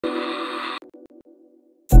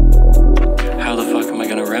am I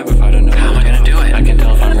gonna rap if I don't know? How am I gonna do it? I can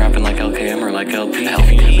tell if I'm rapping like LKM or like LP.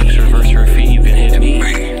 If you need mix reverse for a fee, you can hit me.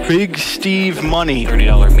 Big Steve Money.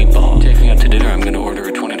 $30 meatball. Take me out to dinner, I'm gonna order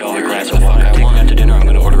a $20 glass of wine. Take me out to dinner, I'm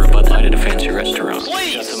gonna order a Bud Light at a fancy restaurant.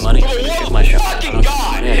 Please! Got some money, here's my shot. Fucking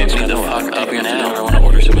God! Yeah, Get me the fuck up Take me out to now. dinner, I wanna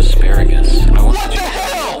order some asparagus. I want What the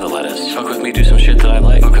hell? the lettuce. Fuck with me, do some shit that I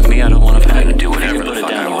like. Fuck with me, I don't wanna fight. do If whatever you can the put it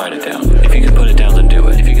fuck I down, want. write it down. If you can put it down, then do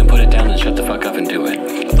it. If you can put it down, then shut the fuck up and do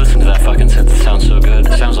it. Listen to that fucking synth, it sounds so good.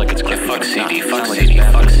 It sounds like it's good. Fuck CD, fuck Sounds like CD, it's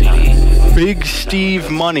bad, fuck but it's not. CD. Big Steve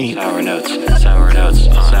Money. Sour notes, sour notes,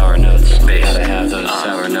 sour notes. Bass. Gotta have those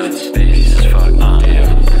sour notes. Bass as fuck,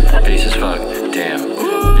 damn. Bass as fuck, damn.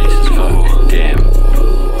 Bass as fuck,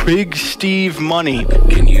 damn. Big Steve Money.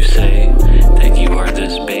 Can you say that you are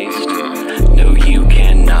this based? No, you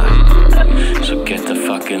cannot. So get the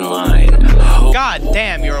fucking line. God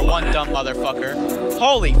damn, you're a one dumb motherfucker.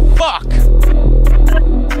 Holy fuck!